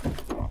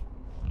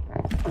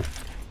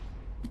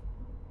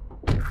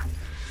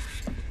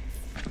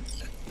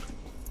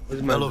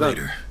 Where's my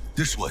elevator? gun?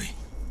 This way.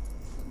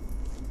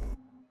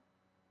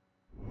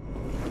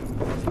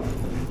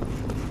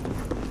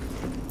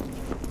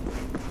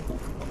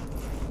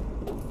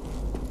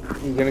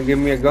 You gonna give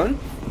me a gun?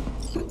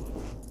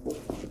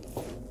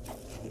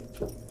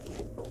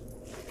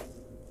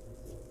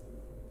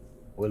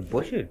 Well,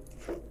 push it.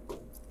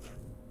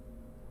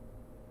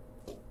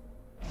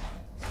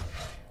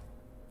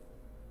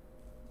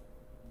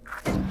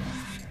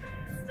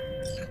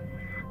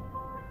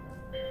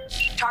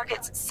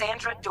 Target's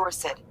Sandra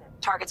Dorset.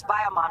 Target's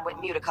biomon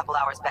went mute a couple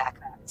hours back.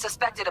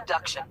 Suspected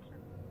abduction.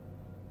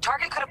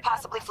 Target could have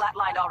possibly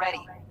flatlined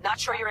already. Not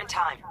sure you're in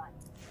time.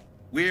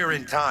 We're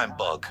in time,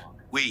 Bug.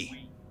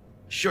 We.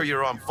 Sure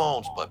you're on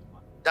phones, but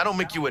that don't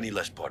make you any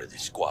less part of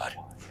this squad.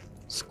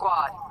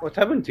 Squad. What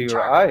happened to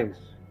your eyes?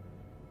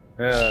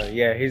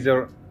 Yeah, he's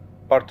a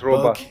part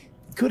robot. Bug,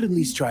 you could at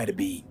least try to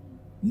be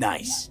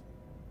nice.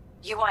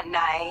 You want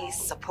nice,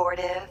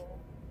 supportive?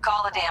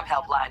 Call a damn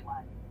helpline.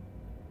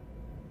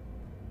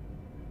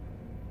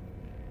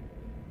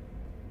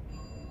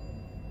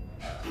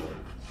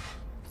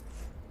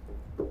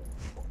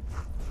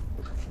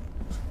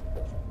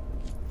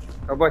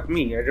 How about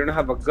me? I don't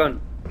have a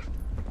gun.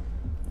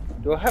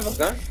 Do I have a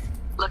gun?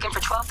 Looking for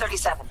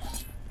 1237.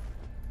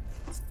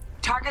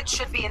 Target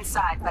should be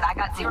inside, but I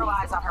got 0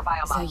 eyes on her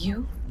biomon. Is that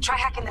you? Try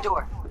hacking the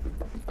door.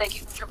 Think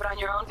you can trip it on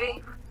your own,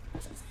 V?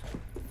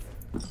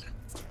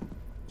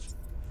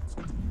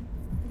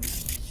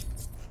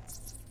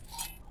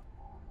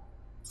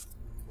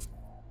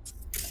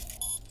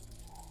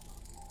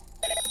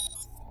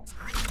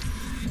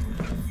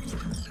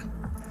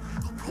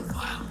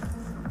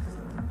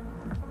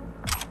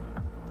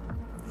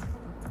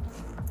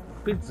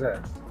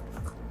 Pizza.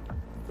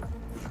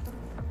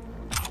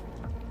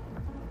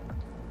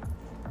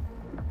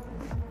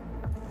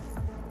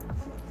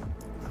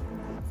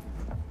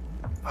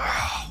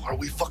 Are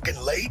we fucking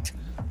late?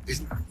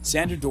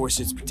 Sandra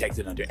Dorset's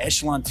protected under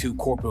Echelon 2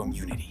 corporal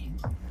immunity.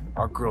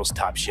 Our girl's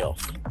top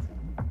shelf.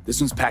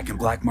 This one's packing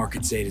black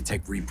market Zeta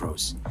Tech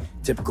repros.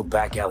 Typical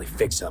back alley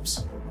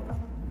fix-ups.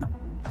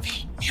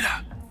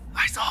 Mira,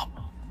 eyes up.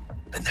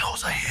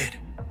 Pendejos ahead.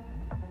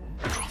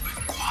 Bro, be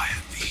quiet,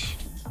 V.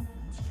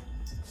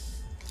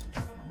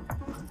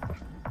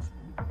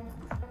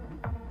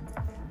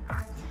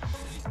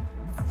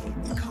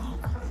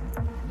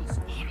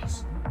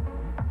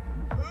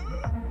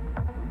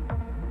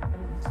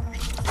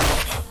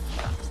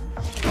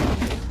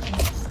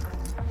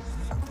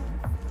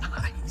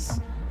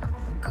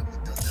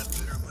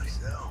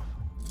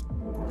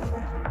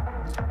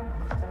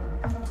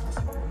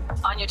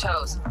 On your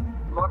toes.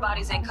 More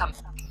bodies incoming.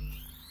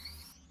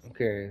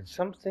 Okay,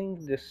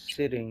 something the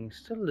sitting,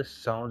 still the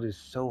sound is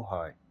so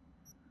high.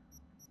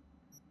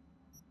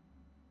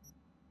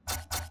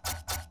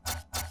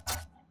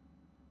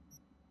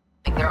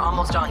 They're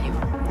almost on you.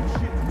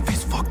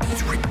 This fucking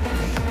street.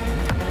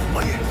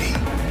 Oye, V,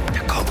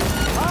 they're coming.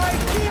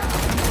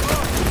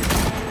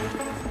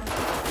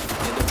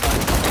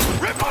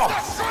 Rip off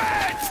the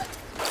shreds!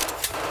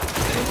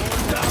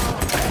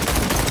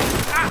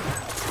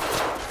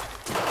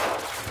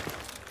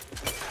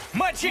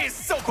 Мочи,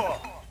 суку!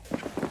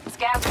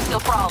 Scabs are still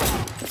crawling.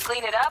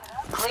 Clean it up,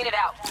 clean it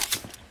out.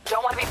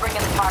 Don't want to be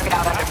bringing the target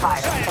out under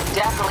fire. And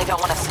definitely don't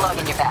want a slug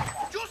in your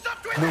back.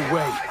 No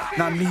way.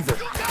 Not neither.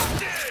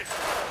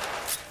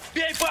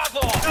 Бей базу!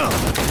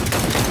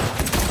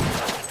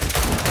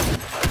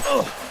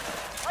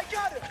 I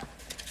got it!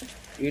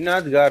 You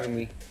not got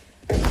me.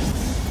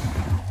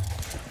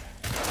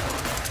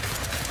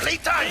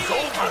 Playtime's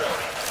over!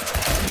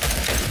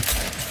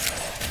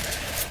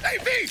 Hey,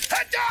 V!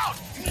 Head down!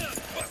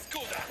 Let's go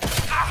down!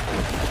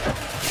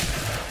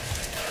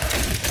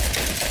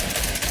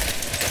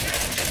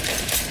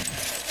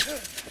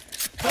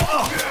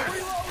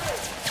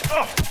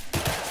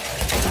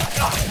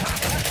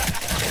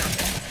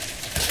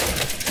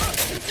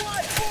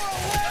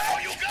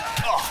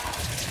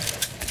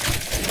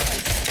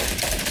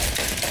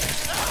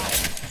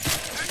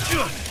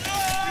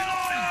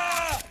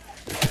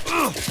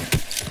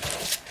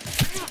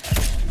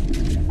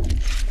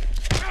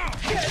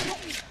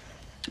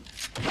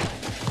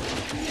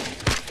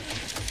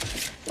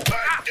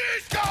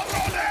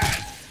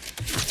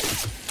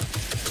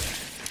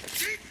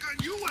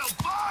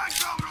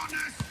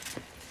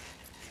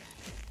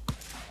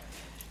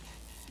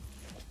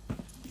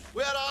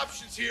 We had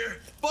options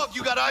here. Bug,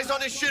 you got eyes on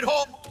this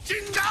shithole?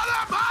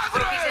 Chingada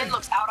One of these in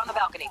looks out on the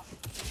balcony.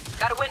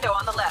 Got a window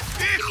on the left.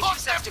 Give me 2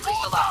 seconds to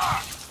grease the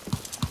lock.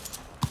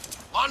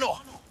 Mano,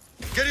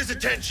 get his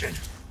attention.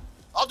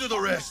 I'll do the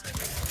rest.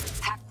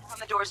 Access on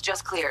the door's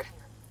just cleared.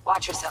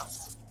 Watch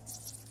yourselves.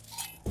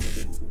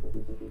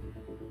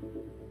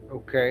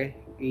 Okay,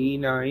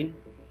 E9.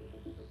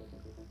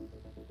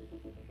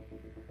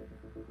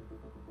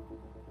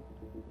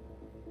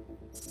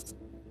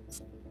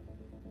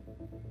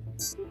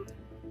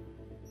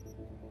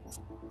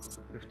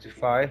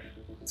 $55.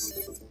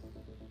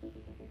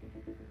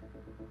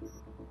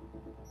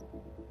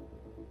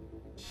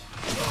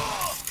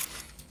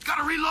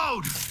 Gotta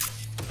reload!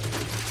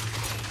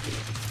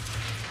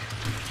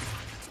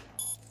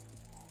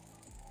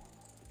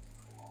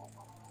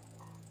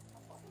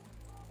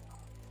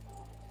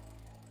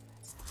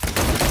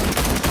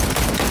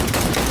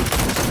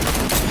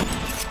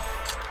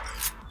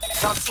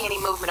 Don't see any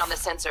movement on the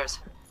sensors.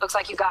 Looks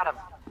like you got them.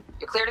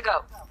 You're clear to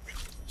go.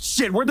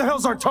 Shit, where the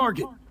hell's our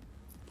target?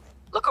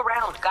 Look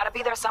around. Gotta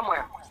be there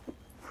somewhere.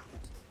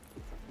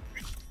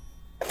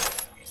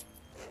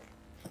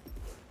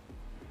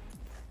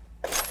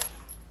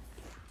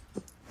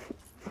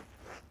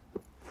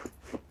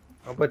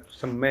 How about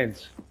some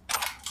meds?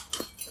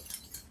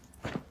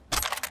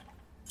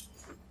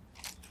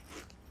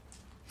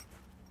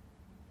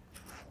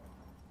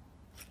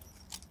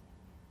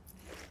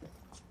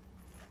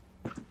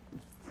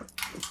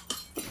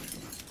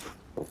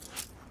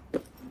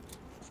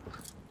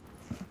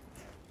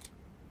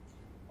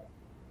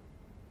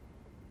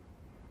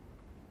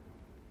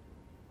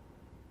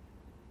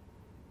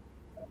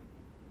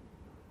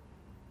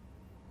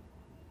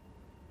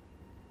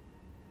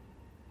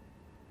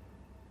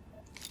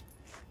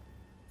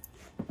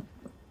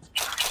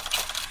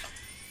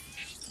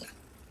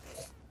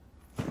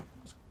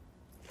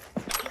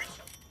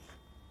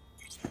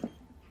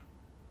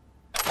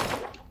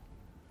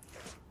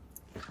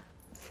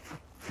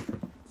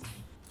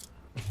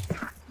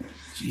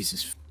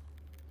 Jesus.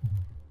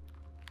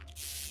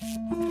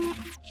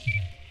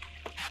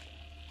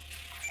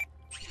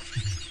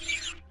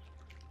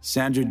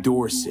 Sandra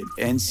Dorset,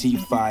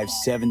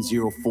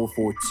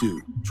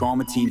 NC570442.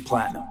 Trauma Team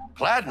Platinum.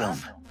 Platinum?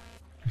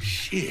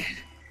 Shit.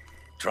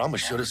 Trauma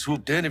should have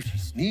swooped in if she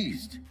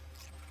sneezed.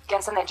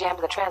 Guessing they jammed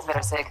the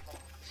transmitter, Sig.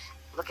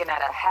 Looking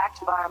at a hacked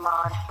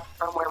Biomon,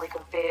 firmware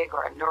reconfig,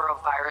 or a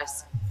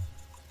neurovirus.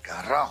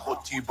 Carajo,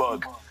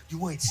 T-Bug.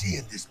 You ain't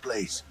seeing this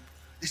place.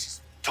 This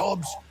is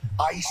tubs,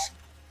 ice,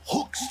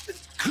 hooks, and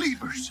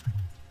cleavers.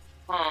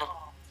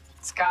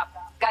 Scott,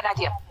 got an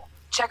idea.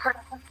 Check her.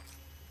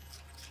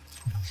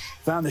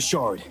 Found the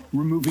shard.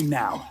 We're moving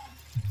now.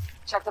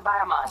 Check the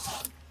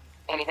Biomon.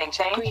 Anything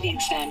change?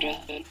 Greetings, Sandra.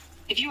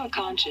 If you are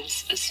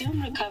conscious,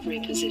 assume recovery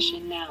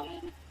position now.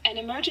 An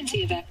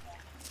emergency evac.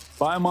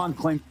 Biomon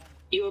claim.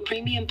 Your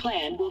premium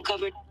plan will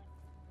cover.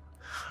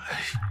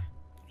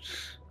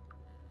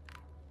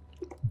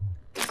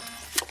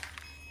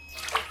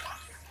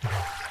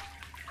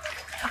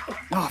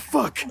 Oh,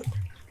 fuck.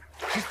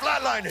 She's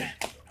flatlining.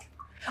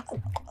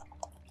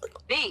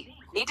 B,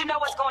 need to know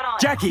what's going on.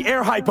 Jackie,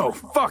 air hypo.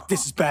 Fuck,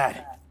 this is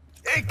bad.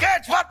 Hey,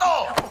 catch,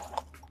 vato!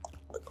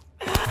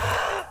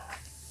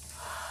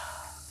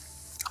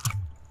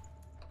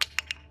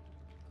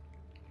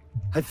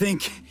 I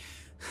think...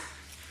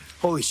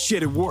 Holy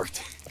shit, it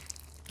worked.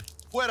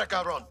 Fuera,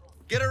 cabrón.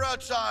 Get her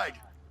outside.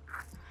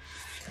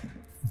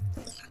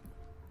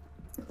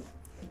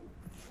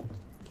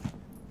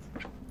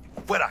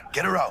 Fuera,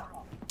 get her out.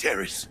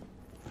 Terrace.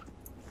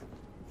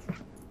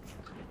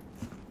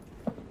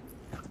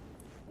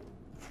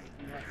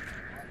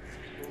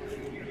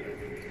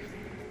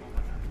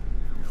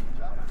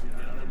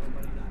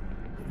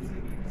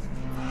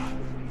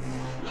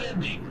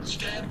 Landing.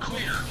 Stand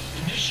clear.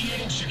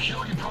 Initiating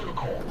security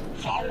protocol.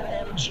 Follow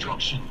all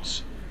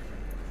instructions.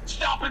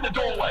 Stop in the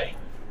doorway.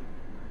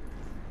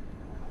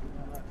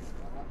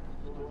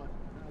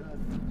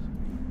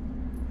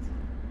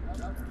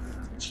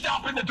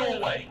 Stop in the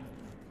doorway.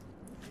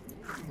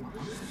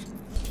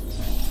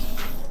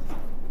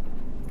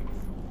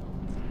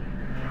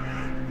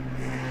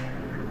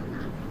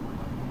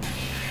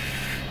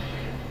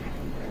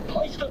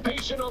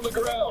 Patient on the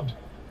ground.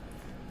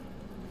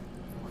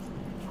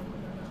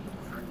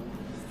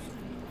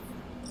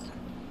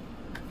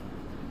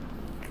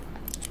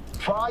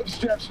 Five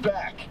steps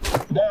back.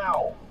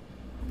 Now.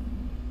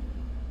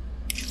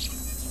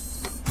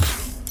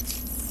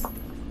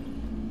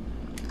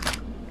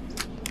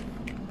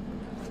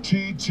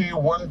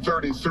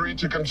 TT-133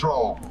 to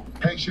control.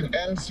 Patient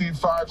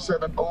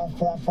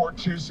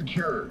NC570442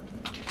 secured.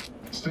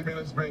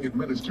 Stimulants being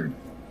administered.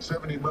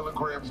 70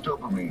 milligrams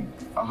dopamine,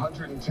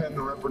 110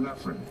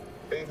 norepinephrine,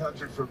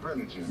 800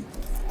 fibrinogen.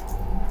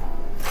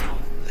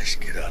 Let's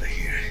get out of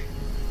here.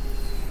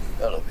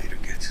 Elevator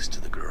gets us to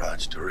the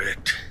garage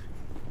direct.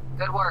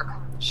 Good work.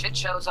 Shit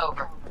show's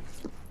over.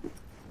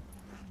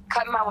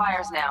 Cutting my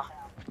wires now.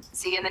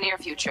 See you in the near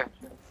future.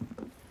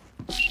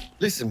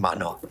 Listen,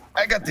 Mano,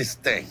 I got this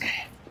thing.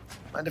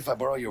 Mind if I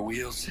borrow your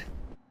wheels?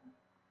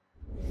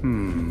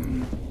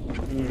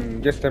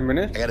 Just a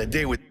minute. I got a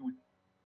day with...